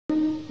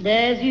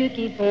Des yeux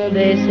qui font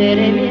baisser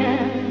les miens,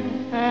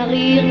 un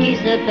rire qui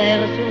se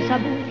perd sur sa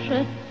bouche.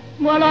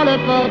 Voilà le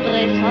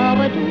portrait sans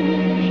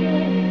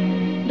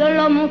retouche de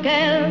l'homme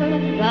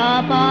auquel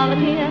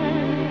j'appartiens.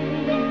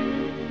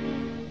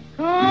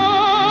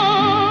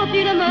 Quand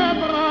il me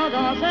prend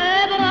dans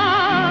ses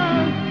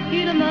bras,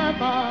 qu'il me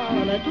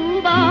parle tout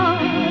bas,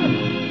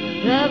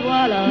 je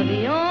vois la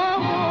vie en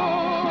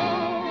rose.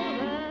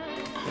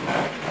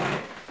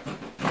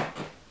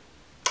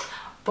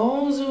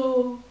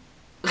 Bonjour.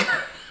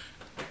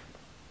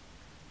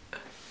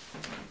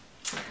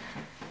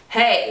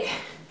 Hey,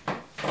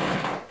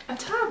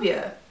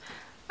 Atavia,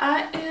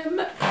 I'm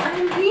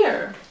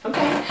here,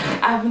 okay?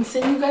 I've been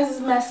sending you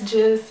guys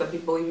messages. Some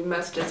people leave me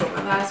messages on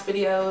my last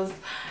videos.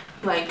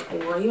 Like,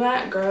 where you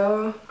at,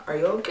 girl? Are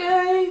you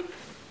okay?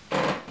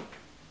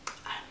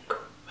 I'm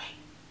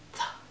great.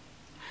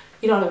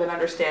 You don't even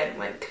understand,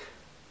 like,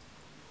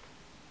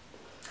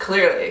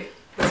 clearly,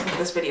 that's what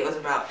this video is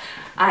about.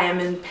 I am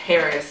in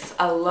Paris.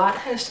 A lot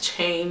has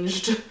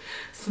changed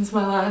since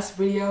my last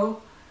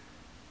video,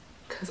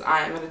 because I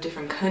am in a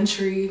different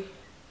country.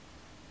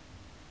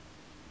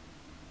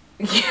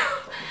 Yeah.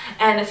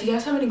 And if you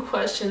guys have any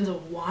questions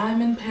of why I'm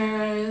in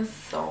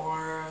Paris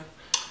or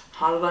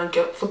how did I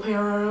get to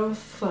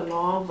Paris and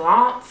all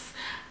that,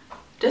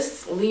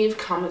 just leave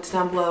comments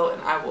down below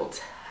and I will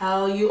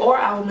tell you, or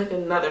I will make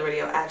another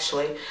video.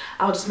 Actually,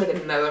 I'll just make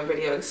another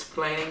video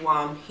explaining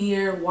why I'm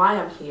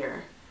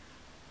here,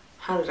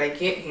 how did I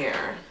get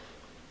here,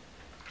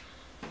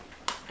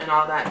 and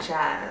all that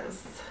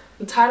jazz.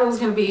 The title is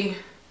gonna be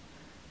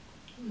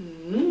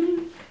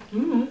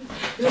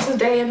just a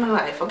day in my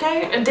life,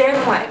 okay? A day in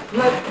my life.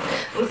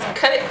 Let's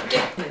cut it.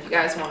 And if you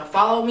guys want to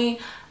follow me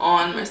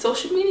on my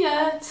social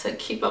media to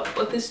keep up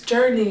with this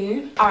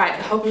journey. Alright,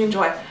 I hope you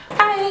enjoy.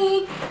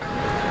 Bye!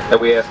 And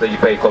we ask that you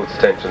pay close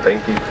attention.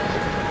 Thank you.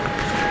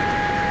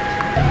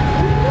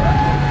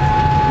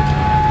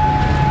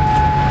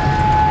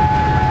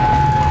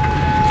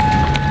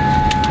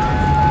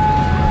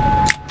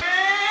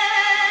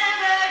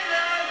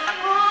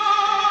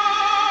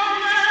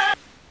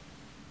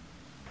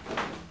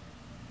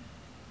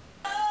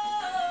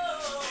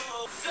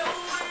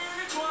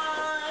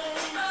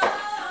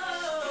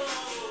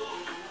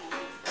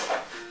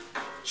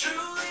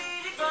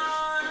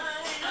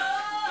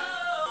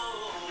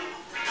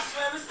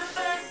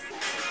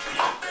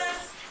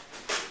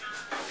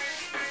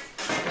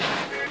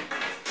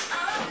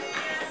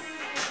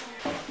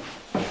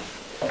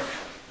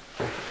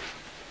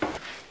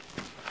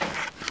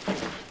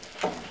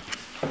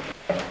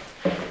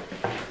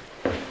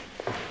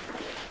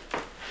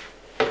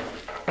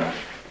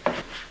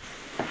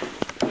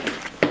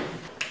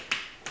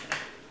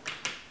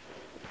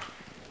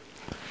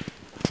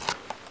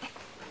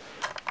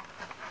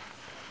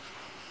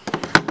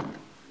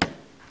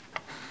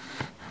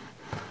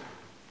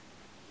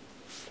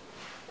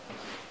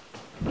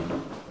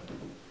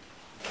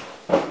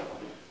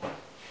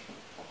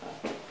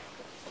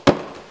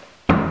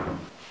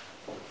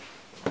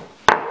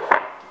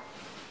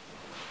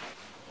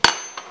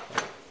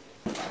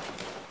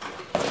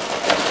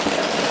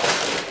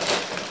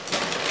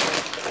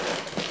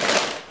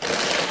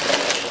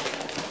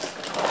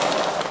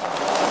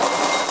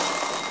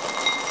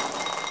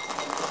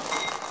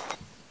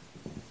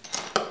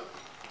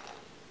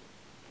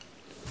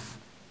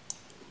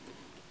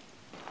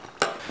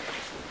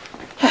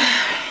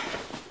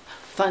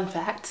 Fun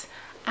fact,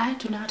 I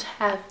do not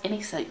have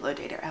any cellular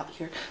data out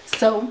here,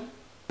 so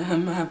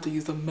I'm gonna have to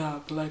use a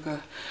map like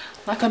a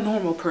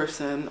normal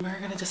person.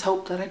 We're gonna just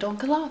hope that I don't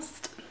get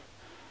lost.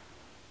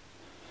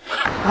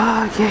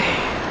 Okay,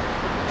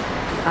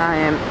 I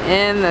am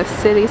in the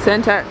city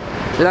center.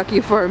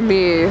 Lucky for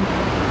me,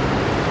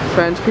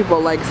 French people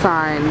like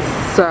signs,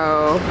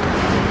 so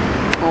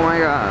oh my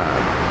god,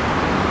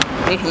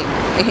 it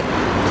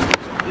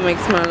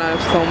makes my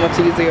life so much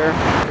easier.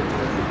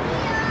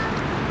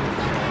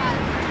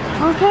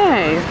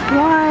 Okay,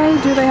 why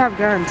do they have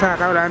guns? I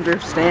don't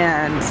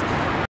understand.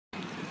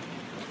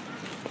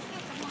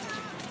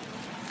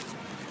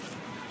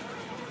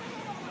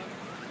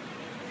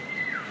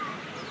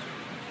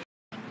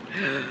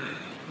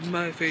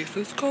 My face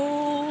is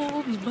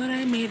cold, but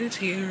I made it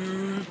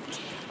here.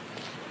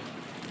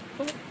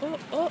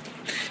 Oh.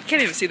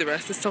 Can't even see the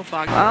rest, it's so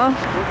foggy. Well,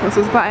 this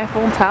is the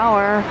Eiffel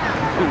Tower.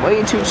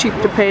 Way too cheap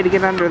to pay to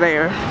get under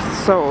there.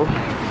 So,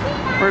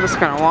 we're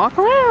just gonna walk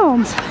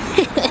around.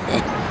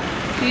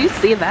 Do you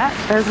see that?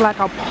 There's like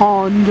a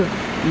pond.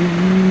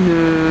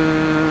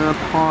 A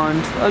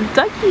pond of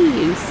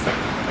duckies.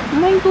 Oh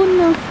my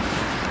goodness.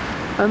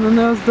 And then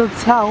there's the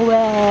tower.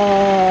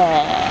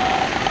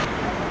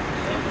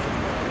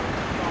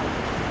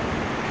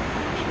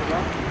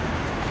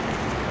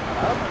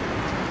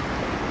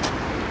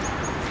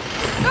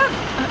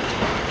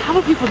 How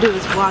do people do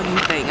this vlogging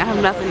thing? I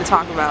have nothing to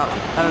talk about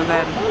other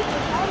than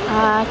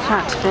I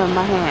can't feel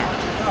my hands.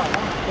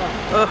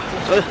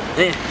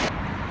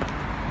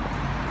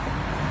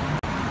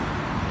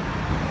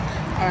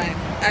 Alright,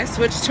 I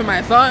switched to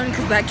my phone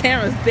because that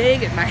camera's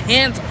big and my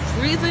hands are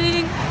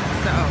freezing,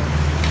 so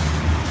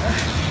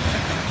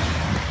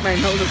My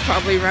nose is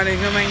probably running.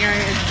 Oh my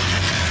god.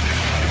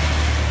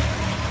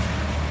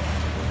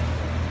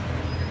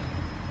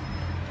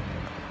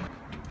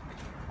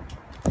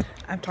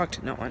 I've talked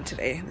to no one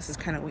today. This is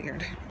kind of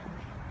weird.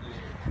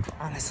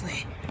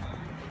 Honestly.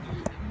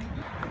 Look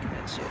at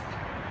that shit.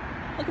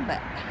 Look at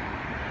that.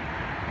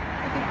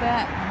 Look at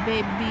that,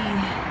 baby.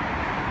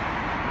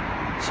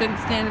 Shouldn't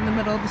stand in the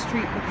middle of the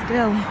street, but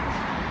still.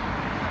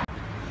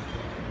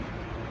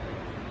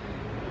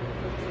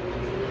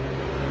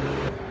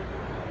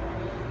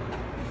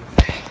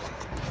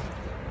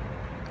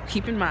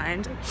 Keep in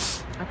mind,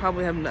 I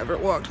probably have never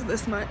walked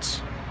this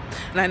much.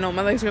 And I know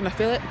my legs are gonna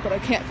feel it, but I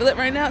can't feel it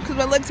right now because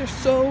my legs are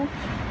so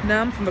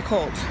numb from the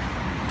cold.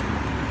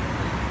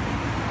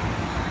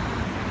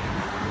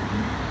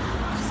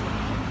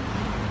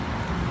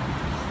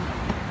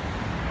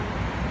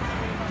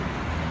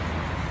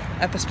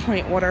 At this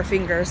point, what are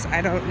fingers?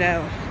 I don't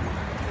know.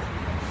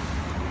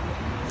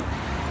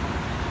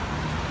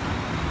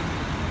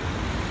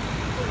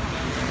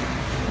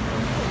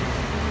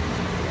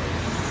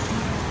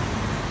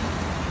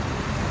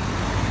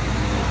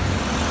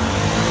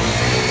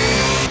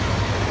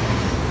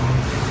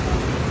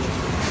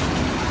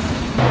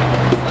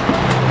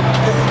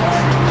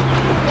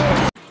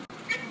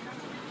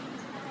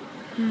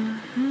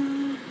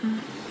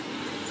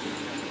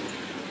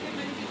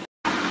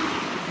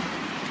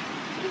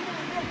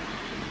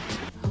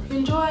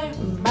 Enjoy.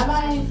 Bye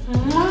bye.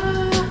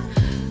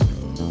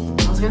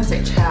 I was gonna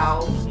say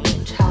ciao.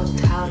 Ciao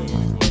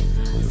Italian.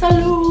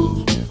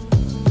 Salut.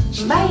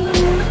 Bye.